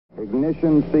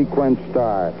Ignition sequence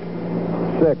start.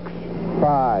 6,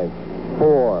 5,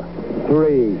 4,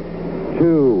 3,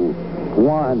 2,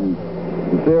 1,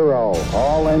 0.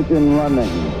 All engine running.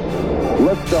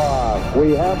 Liftoff.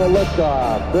 We have a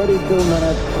liftoff. 32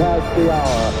 minutes past the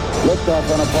hour.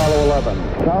 Liftoff on Apollo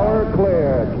 11. Tower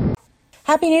cleared.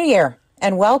 Happy New Year,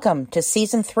 and welcome to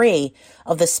Season 3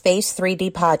 of the Space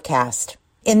 3D podcast.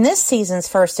 In this season's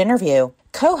first interview,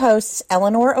 co-hosts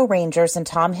Eleanor O'Rangers and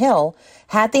Tom Hill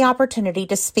had the opportunity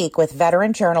to speak with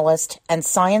veteran journalist and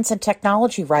science and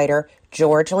technology writer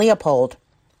George Leopold.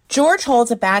 George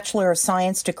holds a Bachelor of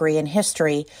Science degree in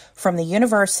history from the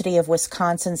University of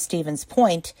Wisconsin-Stevens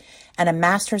Point and a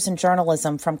Master's in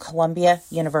journalism from Columbia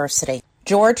University.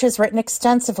 George has written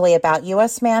extensively about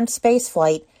U.S. manned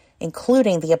spaceflight,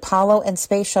 including the Apollo and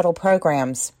Space Shuttle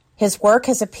programs. His work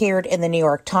has appeared in the New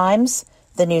York Times,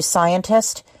 The New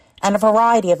Scientist, and a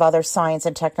variety of other science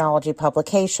and technology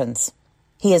publications.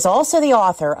 He is also the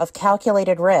author of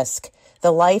Calculated Risk,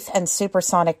 The Life and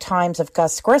Supersonic Times of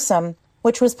Gus Grissom,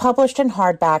 which was published in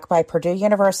hardback by Purdue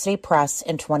University Press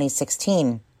in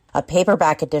 2016. A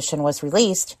paperback edition was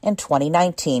released in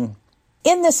 2019.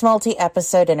 In this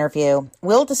multi-episode interview,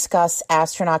 we'll discuss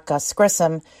astronaut Gus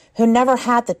Grissom, who never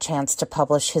had the chance to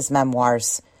publish his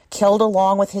memoirs. Killed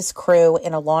along with his crew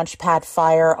in a launch pad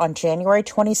fire on January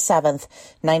 27,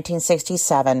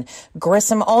 1967,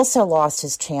 Grissom also lost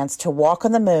his chance to walk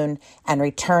on the moon and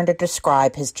return to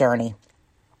describe his journey.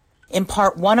 In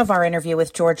part one of our interview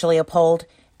with George Leopold,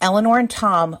 Eleanor and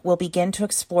Tom will begin to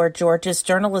explore George's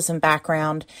journalism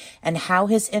background and how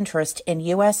his interest in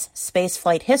U.S.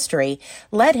 spaceflight history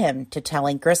led him to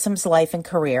telling Grissom's life and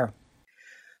career.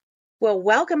 Well,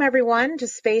 welcome everyone to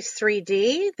Space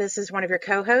 3D. This is one of your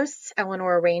co-hosts,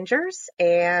 Eleanor Rangers,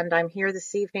 and I'm here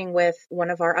this evening with one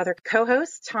of our other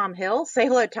co-hosts, Tom Hill. Say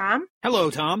hello, Tom.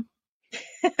 Hello, Tom.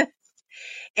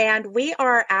 And we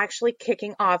are actually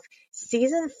kicking off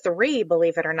Season 3,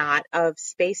 believe it or not, of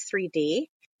Space 3D.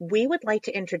 We would like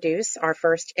to introduce our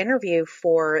first interview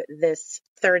for this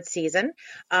third season,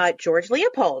 George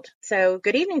Leopold. So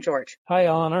good evening, George. Hi,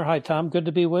 Eleanor. Hi, Tom. Good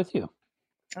to be with you.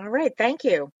 All right. Thank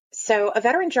you. So a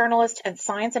veteran journalist and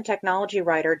science and technology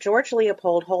writer, George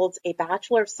Leopold holds a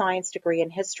Bachelor of Science degree in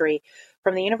history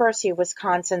from the University of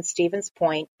Wisconsin-Stevens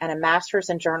Point and a Master's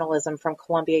in journalism from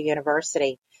Columbia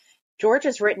University. George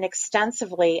has written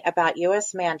extensively about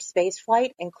U.S. manned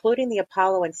spaceflight, including the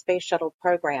Apollo and Space Shuttle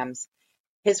programs.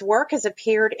 His work has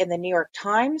appeared in the New York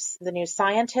Times, The New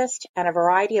Scientist, and a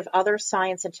variety of other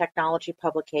science and technology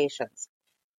publications.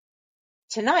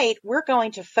 Tonight, we're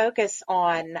going to focus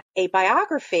on a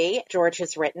biography George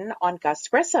has written on Gus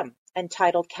Grissom,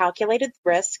 entitled Calculated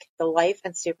Risk, The Life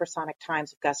and Supersonic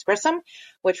Times of Gus Grissom,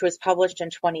 which was published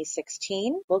in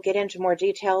 2016. We'll get into more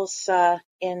details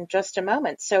in just a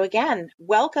moment. So again,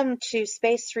 welcome to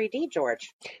Space 3D, George.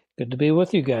 Good to be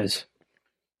with you guys.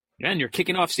 And you're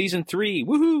kicking off Season 3.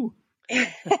 Woohoo!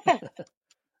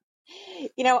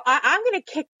 You know, I'm going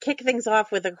to kick things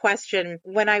off with a question.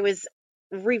 When I was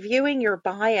reviewing your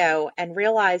bio and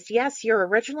realized, yes, you're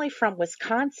originally from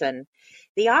Wisconsin,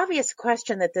 the obvious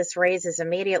question that this raises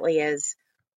immediately is,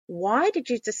 why did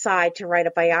you decide to write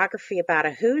a biography about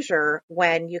a Hoosier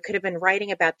when you could have been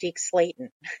writing about Deke Slayton?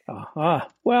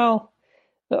 Well,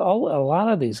 a lot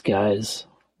of these guys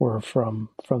were from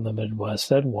the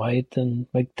Midwest. Ed White and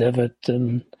McDivitt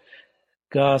and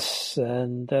Gus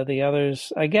and the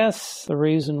others. I guess the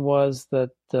reason was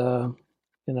that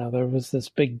there was this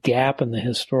big gap in the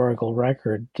historical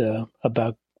record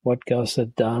about what Gus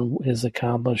had done, his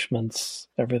accomplishments,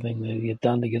 everything that he had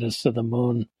done to get us to the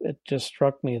moon. It just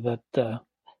struck me that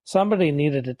somebody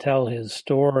needed to tell his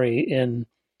story in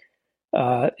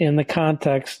the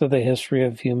context of the history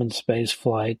of human space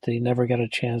flight. He never got a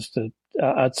chance to,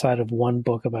 outside of one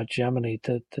book about Gemini,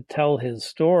 to tell his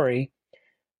story.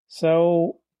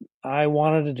 So I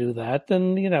wanted to do that.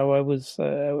 And, I was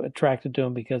attracted to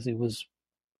him because he was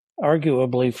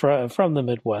arguably from the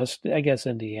Midwest. I guess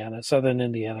Southern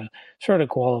Indiana sort of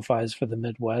qualifies for the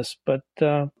Midwest, but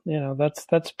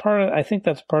that's part of, I think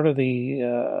that's part of the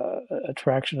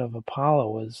attraction of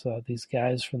Apollo is these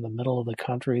guys from the middle of the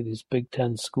country, these Big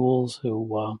Ten schools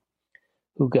who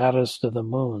got us to the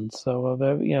moon. So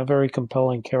a very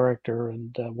compelling character,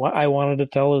 and I wanted to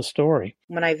tell his story.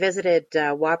 When I visited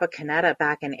Wapakoneta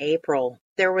back in April,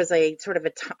 there was a sort of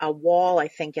a wall, I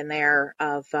think, in there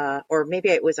of, or maybe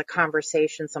it was a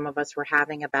conversation some of us were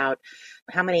having about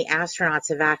how many astronauts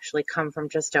have actually come from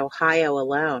just Ohio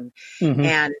alone. Mm-hmm.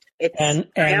 And it's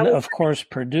and of course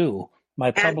Purdue,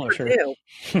 my publisher. Purdue.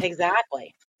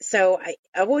 Exactly. So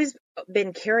I've always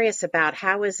been curious about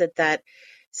how is it that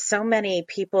so many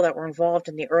people that were involved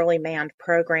in the early manned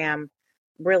program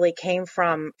really came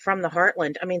from the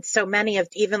heartland. I mean, so many of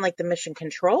even like the mission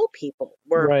control people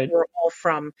were all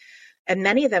from, and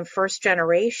many of them first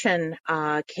generation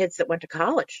kids that went to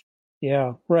college.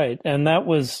 Yeah, right. And that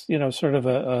was, sort of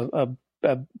a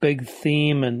big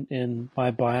theme in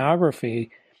my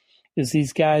biography, is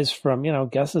these guys from,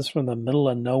 Gus from the middle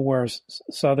of nowhere,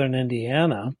 southern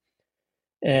Indiana.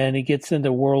 And he gets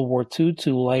into World War II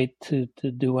too late to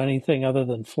do anything other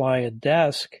than fly a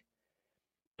desk.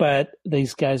 But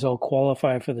these guys all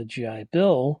qualify for the GI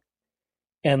Bill,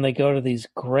 and they go to these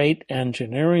great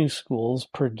engineering schools,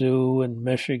 Purdue and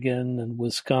Michigan and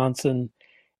Wisconsin,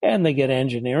 and they get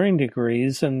engineering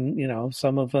degrees. And,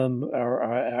 some of them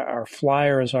are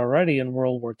flyers already in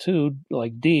World War II,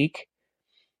 like Deke.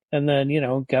 And then,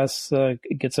 Gus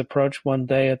gets approached one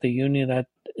day at the Union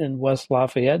in West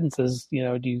Lafayette and says,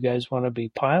 do you guys want to be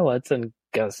pilots? And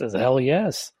Gus says, hell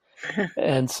yes.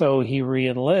 And so he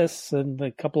re-enlists, and a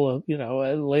couple of,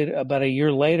 later, about a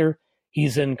year later,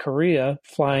 he's in Korea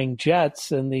flying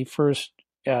jets in the first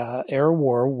air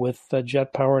war with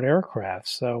jet-powered aircraft.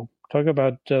 So talk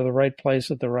about the right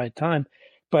place at the right time.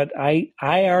 But I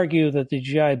argue that the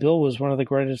GI Bill was one of the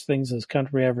greatest things this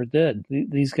country ever did.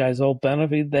 These guys all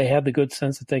benefited. They had the good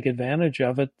sense to take advantage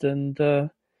of it.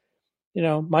 And,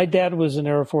 my dad was an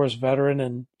Air Force veteran,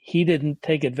 and he didn't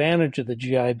take advantage of the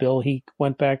GI Bill. He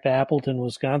went back to Appleton,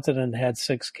 Wisconsin, and had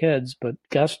 6 kids. But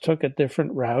Gus took a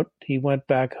different route. He went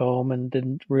back home and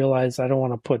didn't realize, I don't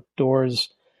want to put doors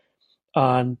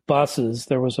on buses.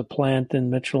 There was a plant in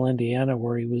Mitchell, Indiana,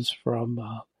 where he was from,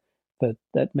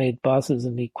 that made buses,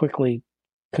 and he quickly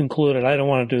concluded, I don't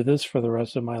want to do this for the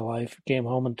rest of my life. Came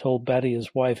home and told Betty,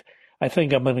 his wife, I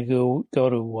think I'm going to go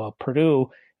to Purdue.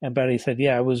 And Betty said,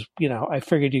 yeah, I was, I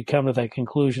figured you'd come to that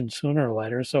conclusion sooner or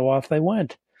later. So off they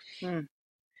went.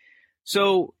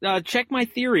 So check my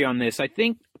theory on this. I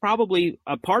think probably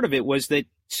a part of it was that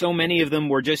so many of them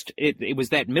were just, it was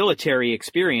that military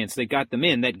experience that got them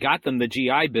in, that got them the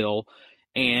GI Bill.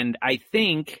 And I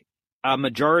think a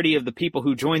majority of the people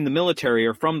who joined the military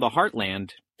are from the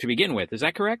heartland to begin with. Is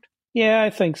that correct? Yeah, I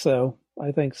think so.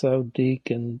 Deke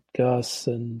and Gus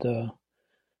and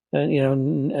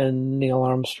Neil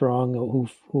Armstrong, who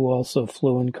also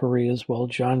flew in Korea as well.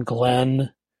 John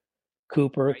Glenn,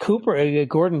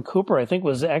 Gordon Cooper, I think,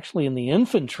 was actually in the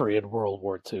infantry in World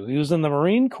War II. He was in the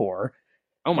Marine Corps.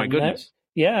 Oh my goodness!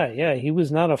 Yeah. He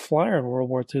was not a flyer in World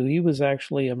War II. He was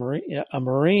actually a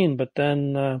Marine. But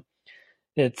then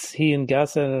he and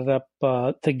Gus ended up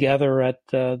together at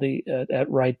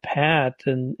Wright Pat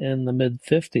in the mid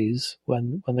 '50s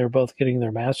when they were both getting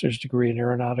their master's degree in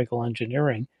aeronautical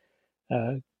engineering.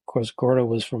 Of course, Gordo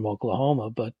was from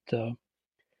Oklahoma, but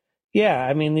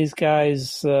these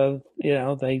guys,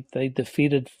 they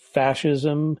defeated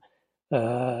fascism,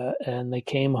 and they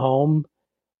came home,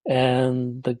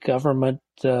 and the government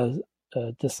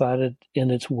decided,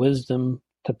 in its wisdom,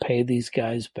 to pay these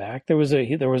guys back. There was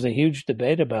a huge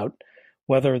debate about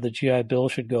whether the GI Bill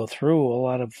should go through.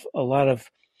 A lot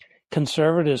of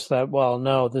conservatives thought, well,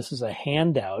 no, this is a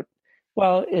handout.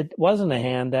 Well, it wasn't a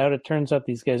handout. It turns out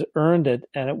these guys earned it,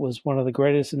 and it was one of the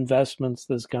greatest investments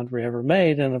this country ever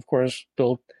made, and of course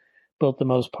built the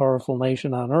most powerful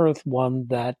nation on earth, one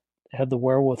that had the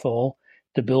wherewithal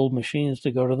to build machines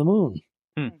to go to the moon.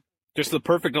 Just the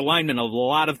perfect alignment of a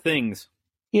lot of things.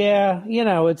 Yeah,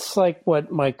 it's like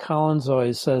what Mike Collins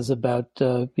always says about,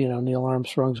 Neil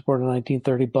Armstrong's born in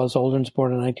 1930, Buzz Aldrin's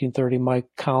born in 1930, Mike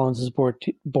Collins is born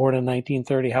in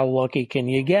 1930. How lucky can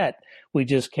you get? We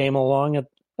just came along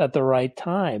at the right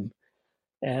time.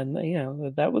 And,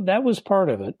 that was part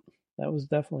of it. That was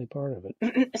definitely part of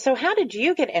it. So how did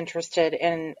you get interested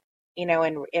in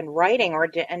writing,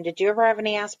 and did you ever have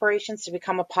any aspirations to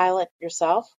become a pilot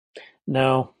yourself?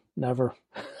 No, never.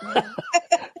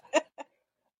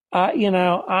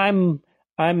 I'm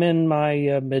in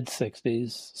my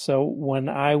mid-60s. So when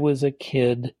I was a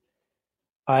kid,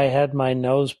 I had my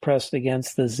nose pressed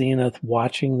against the zenith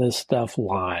watching this stuff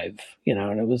live,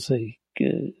 and it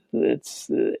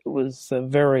was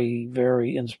very,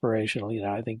 very inspirational.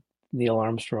 I think Neil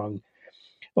Armstrong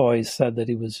always said that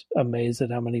he was amazed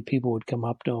at how many people would come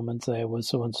up to him and say, I was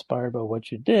so inspired by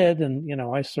what you did. And,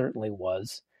 I certainly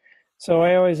was. So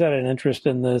I always had an interest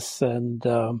in this, and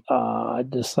I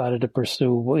decided to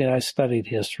pursue, I studied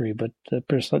history, but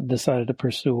decided to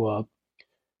pursue a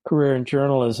career in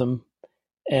journalism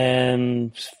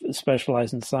and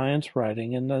specialize in science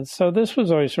writing. And so this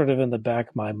was always sort of in the back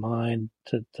of my mind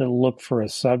to look for a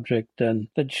subject. And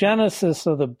the genesis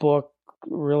of the book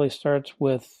really starts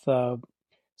with a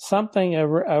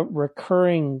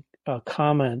recurring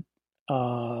comment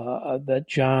that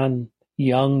John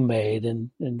Young made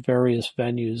in various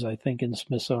venues, I think in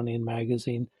Smithsonian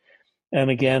Magazine, and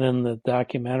again in the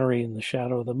documentary In the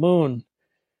Shadow of the Moon,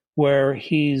 where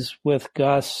he's with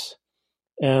Gus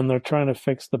and they're trying to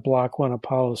fix the Block 1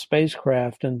 Apollo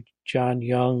spacecraft. And John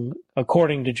Young,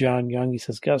 according to John Young, he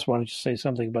says, Gus, why don't you say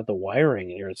something about the wiring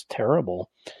here? It's terrible.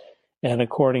 And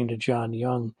according to John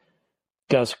Young,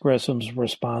 Gus Grissom's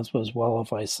response was, well,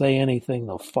 if I say anything,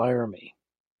 they'll fire me.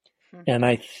 And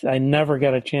I never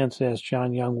got a chance to ask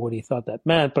John Young what he thought that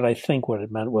meant, but I think what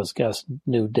it meant was Gus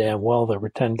knew damn well there were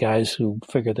 10 guys who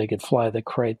figured they could fly the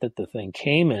crate that the thing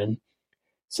came in.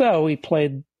 So he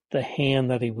played the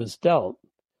hand that he was dealt,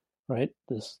 right?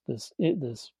 This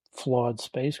flawed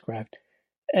spacecraft.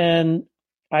 And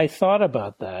I thought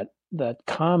about that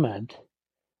comment.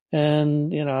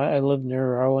 And, I live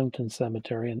near Arlington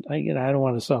Cemetery, and I don't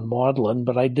want to sound maudlin,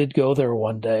 but I did go there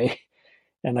one day,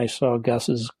 and I saw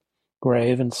Gus's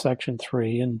grave in Section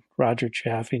 3, and Roger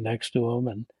Chaffee next to him,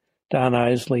 and Don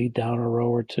Isley down a row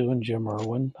or two, and Jim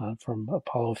Irwin from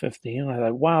Apollo 15. And I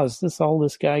thought, wow, is this all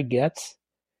this guy gets?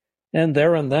 And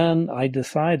there and then I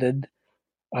decided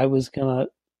I was going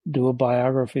to do a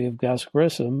biography of Gus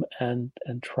Grissom and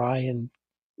try and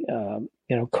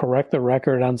correct the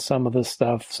record on some of the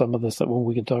stuff when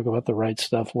we can talk about the right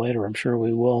stuff later. I'm sure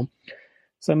we will.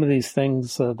 Some of these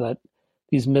things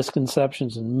these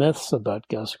misconceptions and myths about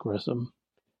Gus Grissom,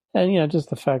 and just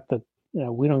the fact that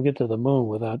we don't get to the moon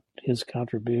without his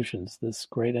contributions. This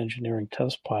great engineering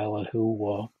test pilot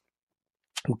who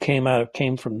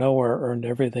came from nowhere, earned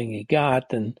everything he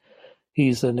got, and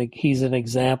he's an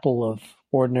example of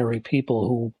ordinary people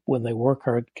who, when they work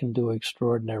hard, can do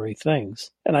extraordinary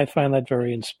things. And I find that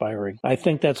very inspiring. I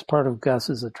think that's part of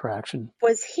Gus's attraction.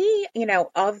 Was he,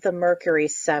 of the Mercury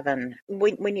 7,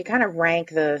 when you kind of rank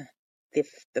the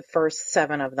first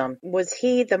 7 of them, was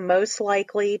he the most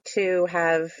likely to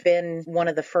have been one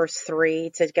of the first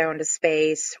 3 to go into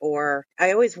space? Or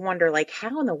I always wonder,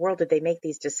 how in the world did they make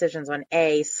these decisions on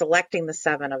selecting the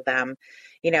 7 of them,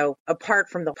 apart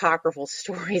from the apocryphal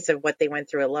stories of what they went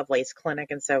through at Lovelace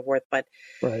Clinic and so forth. But,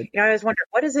 right. I always wonder,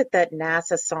 what is it that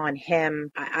NASA saw in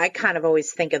him? I kind of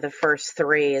always think of the first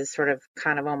 3 as sort of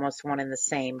kind of almost one and the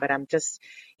same, but I'm just,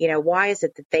 why is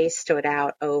it that they stood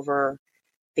out over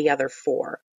the other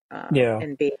 4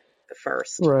 and being the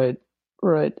first? Right.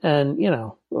 And,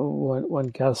 when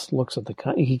Gus looks at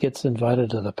he gets invited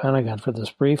to the Pentagon for this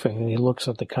briefing, and he looks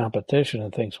at the competition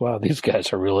and thinks, wow, these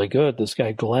guys are really good. This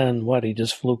guy, Glenn, he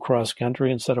just flew cross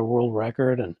country and set a world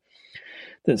record. And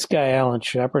this guy, Alan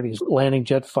Shepard, he's landing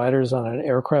jet fighters on an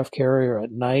aircraft carrier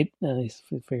at night. And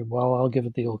he figured, well, I'll give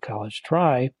it the old college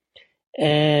try.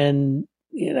 And,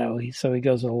 so he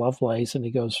goes to Lovelace and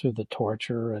he goes through the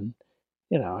torture. And,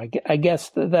 I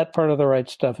guess that part of the right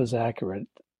stuff is accurate.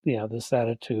 This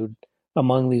attitude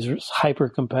among these hyper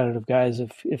competitive guys,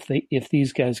 if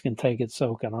these guys can take it,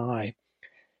 so can I.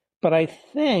 But I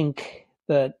think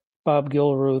that Bob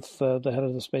Gilruth, the head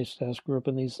of the Space Task Group,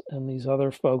 and these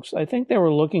other folks, I think they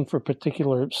were looking for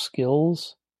particular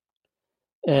skills.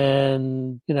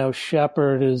 And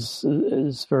Shepard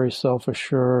is very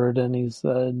self-assured, and he's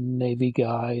a Navy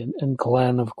guy, and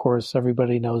Glenn, of course,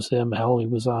 everybody knows him. Hell, he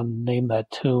was on Name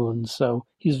That Tune, so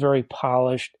he's very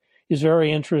polished. He's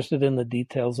very interested in the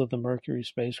details of the Mercury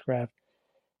spacecraft.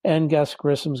 And Gus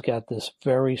Grissom's got this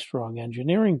very strong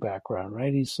engineering background,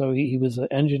 right? He was an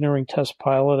engineering test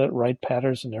pilot at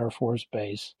Wright-Patterson Air Force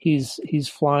Base. He's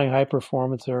flying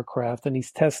high-performance aircraft, and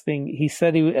he's testing. He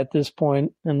said at this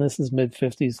point, and this is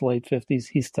mid-50s, late 50s,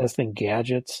 he's testing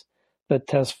gadgets. That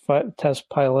test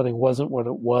piloting wasn't what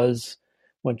it was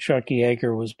when Chuck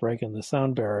Yeager was breaking the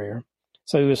sound barrier.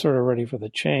 So he was sort of ready for the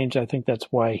change. I think that's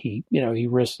why he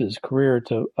risked his career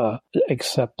to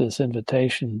accept this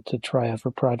invitation to try out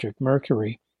for Project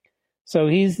Mercury. So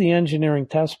he's the engineering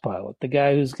test pilot, the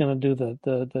guy who's going to do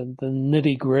the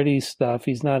nitty-gritty stuff.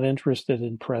 He's not interested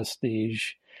in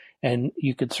prestige. And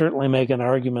you could certainly make an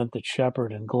argument that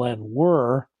Shepard and Glenn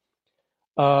were.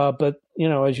 But,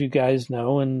 as you guys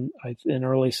know, in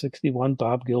early 61,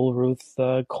 Bob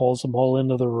Gilruth calls them all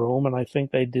into the room, and I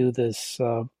think they do this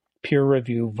peer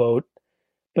review vote,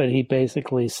 but he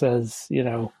basically says,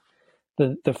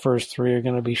 the first 3 are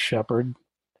going to be Shepard,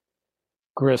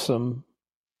 Grissom,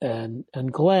 and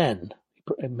Glenn.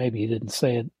 Maybe he didn't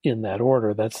say it in that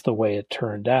order. That's the way it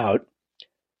turned out.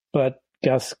 But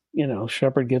Gus,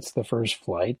 Shepard gets the first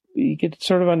flight. You could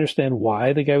sort of understand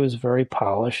why. The guy was very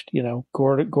polished.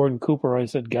 Gordon Cooper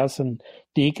always said, Gus and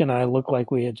Deke and I looked like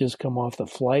we had just come off the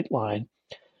flight line.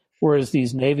 Whereas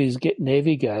these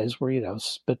Navy guys were,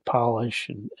 spit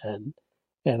polish and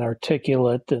and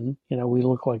articulate, and we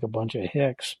look like a bunch of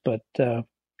hicks. But and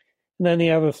then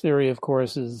the other theory, of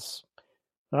course, is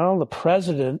the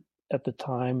president at the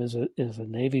time is a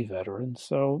Navy veteran,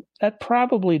 so that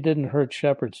probably didn't hurt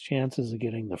Shepard's chances of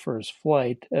getting the first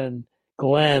flight. And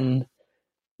Glenn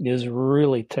is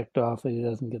really ticked off that he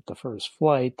doesn't get the first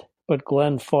flight. But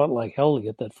Glenn fought like hell to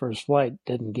get that first flight,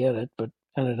 didn't get it, but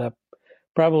ended up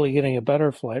probably getting a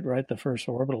better flight, right? The first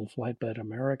orbital flight by an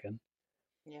American.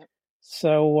 Yep.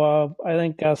 So I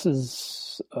think Gus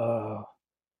is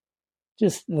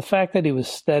just the fact that he was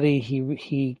steady.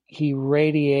 He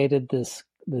radiated this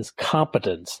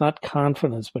competence, not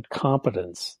confidence, but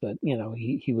competence. That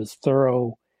he was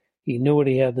thorough. He knew what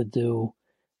he had to do,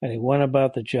 and he went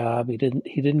about the job. He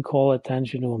didn't call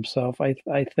attention to himself. I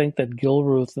think that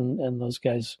Gilruth and those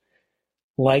guys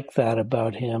liked that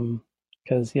about him,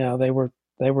 because they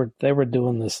were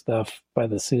doing this stuff by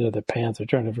the seat of their pants. They're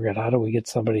trying to figure out, how do we get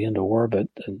somebody into orbit,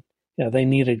 and they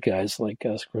needed guys like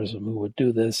Gus Grissom who would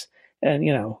do this, and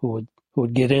who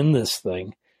would get in this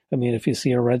thing. I mean, if you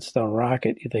see a Redstone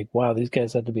rocket, you think, wow, these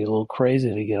guys had to be a little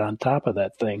crazy to get on top of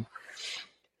that thing.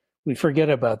 We forget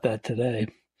about that today.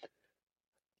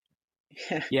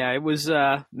 Yeah, it was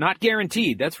not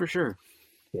guaranteed, that's for sure.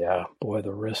 Yeah, boy,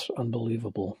 the risk,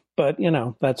 unbelievable. But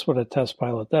that's what a test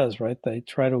pilot does, right? They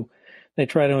try to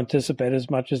anticipate as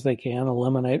much as they can,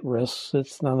 eliminate risks.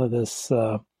 It's none of this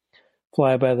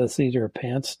fly by the seat of your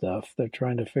pants stuff. They're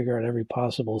trying to figure out every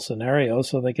possible scenario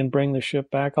so they can bring the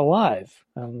ship back alive.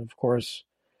 And of course,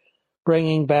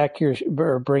 bringing back your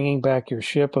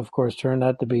ship, of course, turned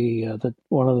out to be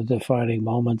one of the defining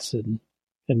moments in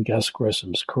Gus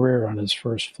Grissom's career on his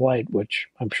first flight, which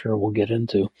I'm sure we'll get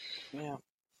into. Yeah.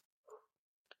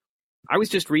 I was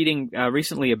just reading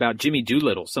recently about Jimmy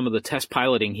Doolittle, some of the test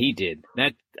piloting he did.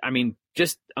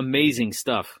 Just amazing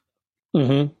stuff.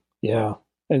 Mm-hmm. Yeah.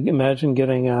 Imagine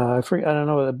getting, I don't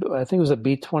know, I think it was a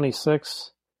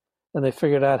B-26, and they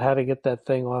figured out how to get that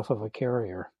thing off of a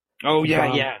carrier. Oh,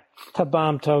 yeah. To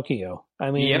bomb Tokyo.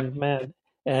 I mean, yep. Man,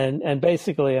 and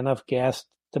basically enough gas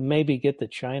to maybe get to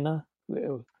China.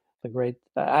 The great,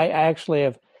 I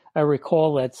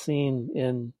recall that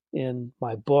scene in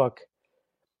my book,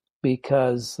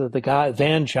 because the guy,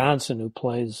 Van Johnson, who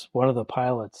plays one of the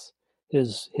pilots,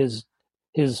 his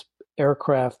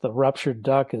aircraft, the Ruptured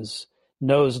Duck, is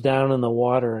nose down in the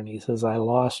water, and he says, I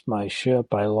lost my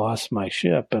ship.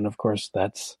 And of course,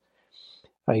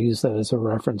 I use that as a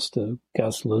reference to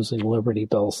Gus losing Liberty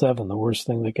Bell 7. The worst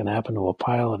thing that can happen to a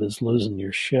pilot is losing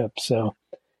your ship. So,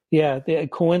 yeah,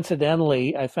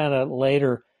 coincidentally, I found out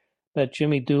later that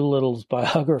Jimmy Doolittle's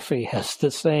biography has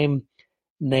the same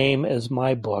name as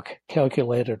my book,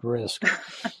 Calculated Risk.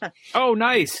 Oh,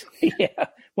 nice. Yeah.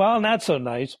 Well, not so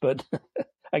nice, but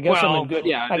I guess I'm in good.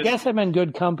 Yeah, I guess I'm in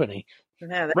good company.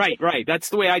 Yeah, right. That's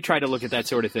the way I try to look at that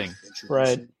sort of thing.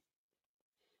 Right.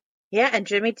 Yeah, and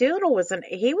Jimmy Doolittle was an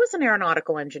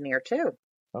aeronautical engineer too.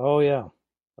 Oh yeah.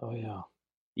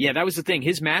 Yeah, that was the thing.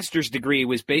 His master's degree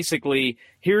was basically,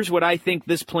 here's what I think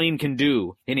this plane can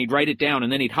do, and he'd write it down,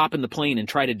 and then he'd hop in the plane and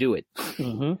try to do it.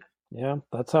 Mm-hmm. Yeah,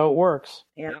 that's how it works.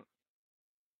 Yeah.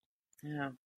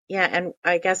 And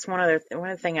I guess one other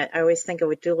thing I always think of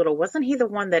with Doolittle, wasn't he the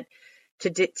one that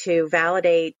to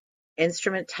validate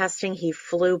instrument testing, he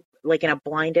flew like in a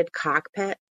blinded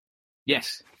cockpit?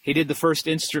 Yes, he did the first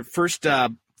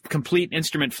complete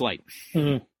instrument flight.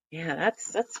 Mm-hmm. Yeah,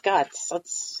 that's guts.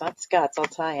 That's guts, I'll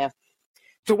tell you.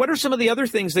 So what are some of the other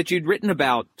things that you'd written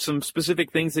about, some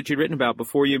specific things that you'd written about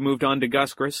before you moved on to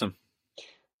Gus Grissom?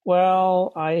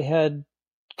 Well, I had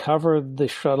covered the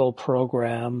shuttle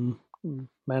program,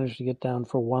 managed to get down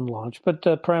for one launch,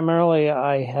 but primarily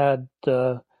I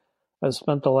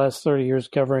spent the last 30 years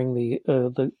covering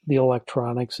the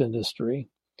electronics industry.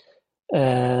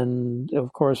 And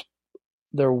of course,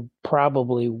 there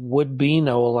probably would be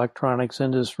no electronics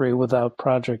industry without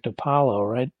Project Apollo,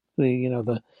 right?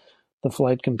 The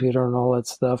flight computer and all that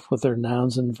stuff with their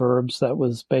nouns and verbs. That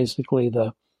was basically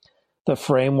the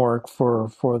framework for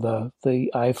the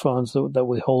iPhones that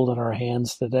we hold in our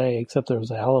hands today, except there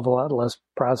was a hell of a lot less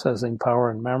processing power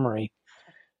and memory.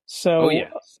 So,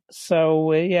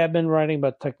 I've been writing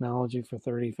about technology for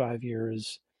 35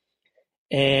 years.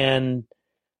 And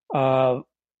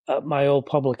my old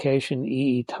publication,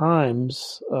 EE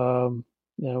Times,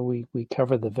 we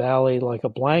covered the Valley like a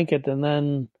blanket, and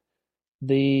then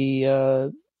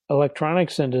the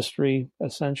electronics industry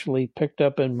essentially picked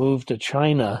up and moved to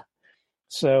China.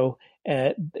 So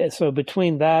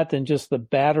between that and just the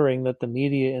battering that the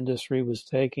media industry was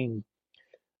taking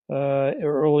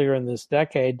earlier in this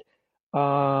decade,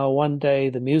 one day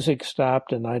the music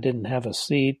stopped and I didn't have a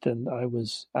seat, and I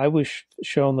was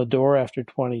shown the door after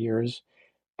 20 years,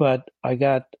 but I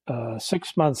got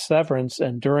 6 months severance,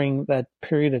 and during that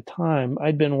period of time,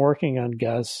 I'd been working on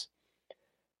Gus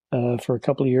for a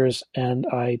couple of years, and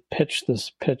I pitched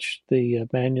the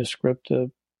manuscript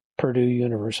to Purdue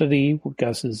University,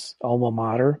 Gus's alma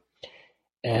mater,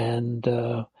 and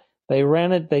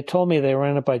they told me they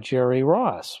ran it by Jerry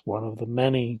Ross, one of the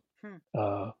many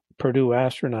Purdue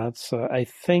astronauts. I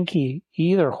think he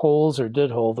either holds or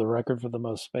did hold the record for the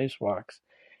most spacewalks.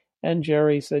 And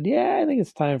Jerry said, "Yeah, I think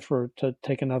it's time to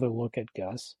take another look at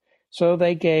Gus." So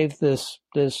they gave this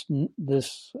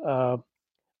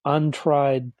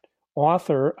untried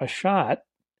author a shot,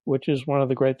 which is one of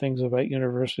the great things about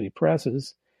university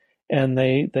presses. And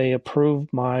they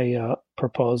approved my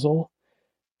proposal.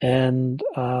 And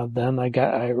then I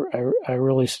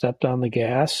really stepped on the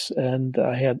gas, and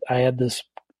I had this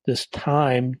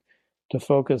time to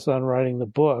focus on writing the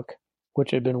book,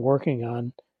 which I'd been working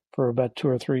on for about 2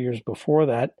 or 3 years before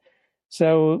that.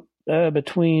 So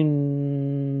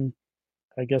between,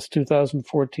 I guess,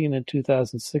 2014 and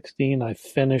 2016, I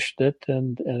finished it,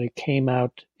 and it came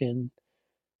out in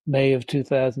May of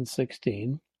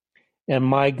 2016. And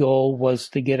my goal was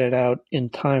to get it out in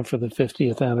time for the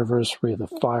 50th anniversary of the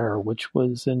fire, which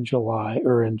was in January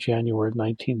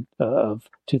of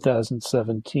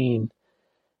 2017.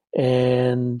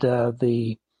 And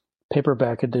the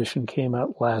paperback edition came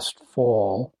out last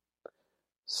fall.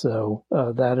 So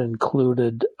that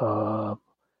included an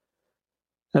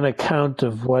account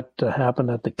of what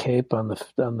happened at the Cape on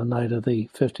the night of the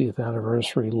 50th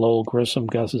anniversary. Lowell Grissom,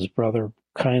 Gus's brother,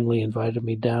 kindly invited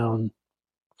me down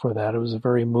for that. It was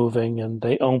very moving, and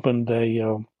they opened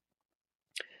a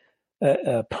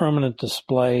permanent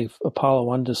display, Apollo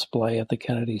 1 display at the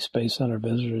Kennedy Space Center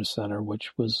Visitors Center,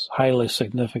 which was highly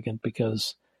significant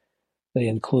because they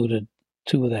included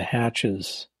 2 of the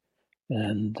hatches,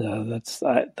 and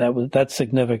that's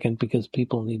significant because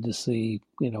people need to see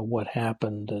what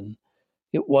happened, and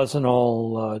it wasn't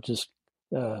all just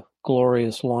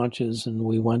glorious launches and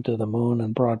we went to the moon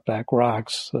and brought back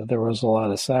rocks. There was a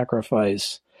lot of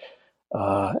sacrifice.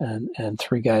 And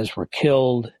 3 guys were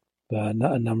killed. A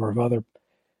number of other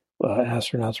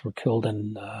astronauts were killed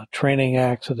in training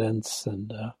accidents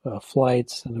and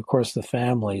flights. And of course, the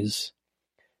families,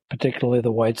 particularly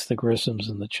the Whites, the Grissoms,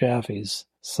 and the Chaffees,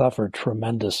 suffered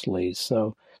tremendously.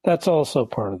 So that's also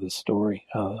part of the story.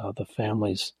 The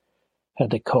families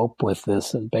had to cope with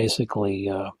this, and basically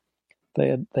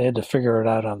they had to figure it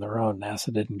out on their own.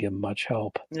 NASA didn't give them much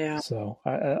help. Yeah. So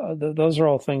those are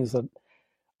all things that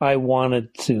I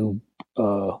wanted to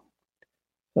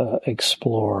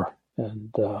explore,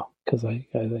 and because I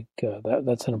think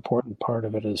that's an important part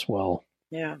of it as well.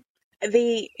 Yeah.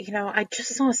 I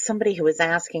just saw somebody who was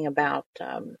asking about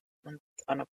on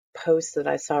a post that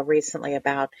I saw recently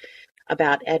about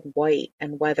Ed White,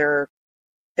 and whether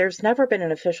there's never been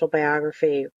an official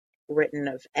biography written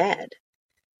of Ed.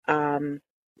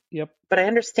 Yep. But I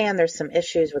understand there's some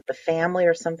issues with the family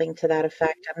or something to that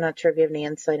effect. I'm not sure if you have any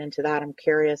insight into that. I'm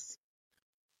curious.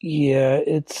 Yeah,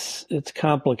 it's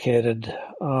complicated.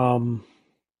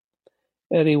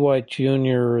 Eddie White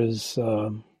Jr. is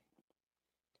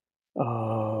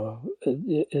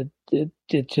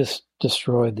it just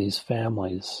destroyed these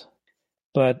families.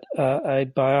 But a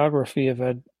biography of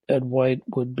Ed White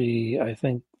would be, I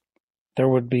think, there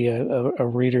would be a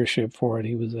readership for it.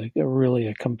 He was really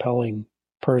a compelling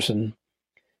person,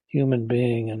 human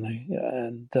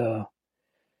being,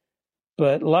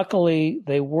 but luckily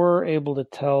they were able to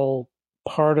tell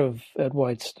part of Ed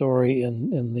White's story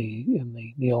in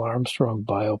the Neil Armstrong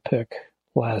biopic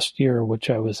last year,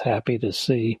 which I was happy to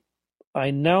see.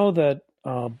 I know that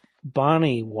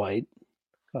Bonnie White,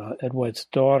 Ed White's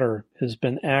daughter, has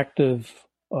been active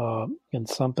in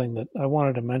something that I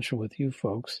wanted to mention with you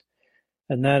folks,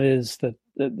 and that is that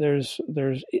there's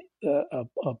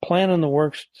a plan in the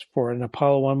works for an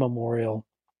Apollo 1 memorial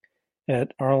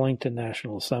at Arlington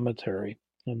National Cemetery.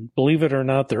 And believe it or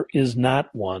not, there is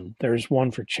not one. There's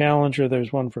one for Challenger,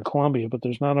 there's one for Columbia, but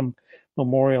there's not a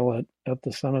memorial at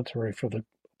the cemetery for the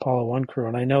Apollo 1 crew.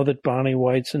 And I know that Bonnie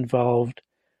White's involved,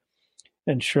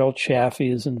 and Cheryl Chaffee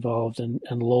is involved, and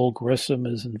Lowell Grissom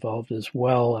is involved as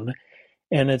well.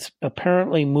 And it's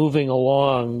apparently moving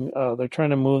along. They're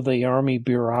trying to move the Army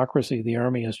bureaucracy. The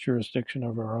Army has jurisdiction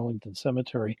over Arlington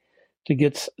Cemetery, to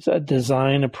get a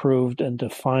design approved and to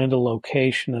find a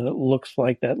location. And it looks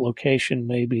like that location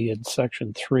may be in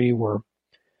Section 3 where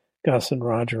Gus and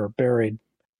Roger are buried.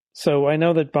 So I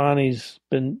know that Bonnie's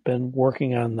been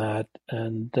working on that,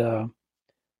 and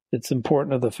it's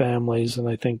important to the families. And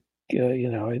I think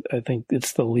I think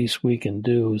it's the least we can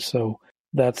do. So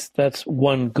that's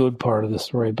one good part of the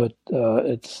story. But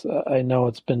I know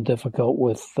it's been difficult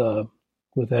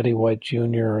with Eddie White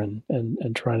Jr.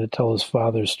 and trying to tell his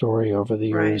father's story over the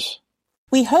years.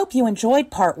 We hope you enjoyed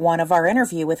part 1 of our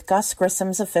interview with Gus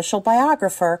Grissom's official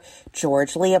biographer,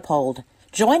 George Leopold.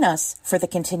 Join us for the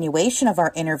continuation of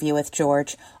our interview with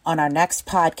George on our next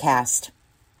podcast.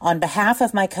 On behalf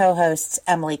of my co-hosts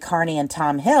Emily Carney and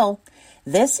Tom Hill,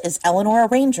 this is Eleanor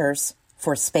Rangers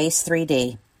for Space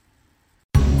 3D.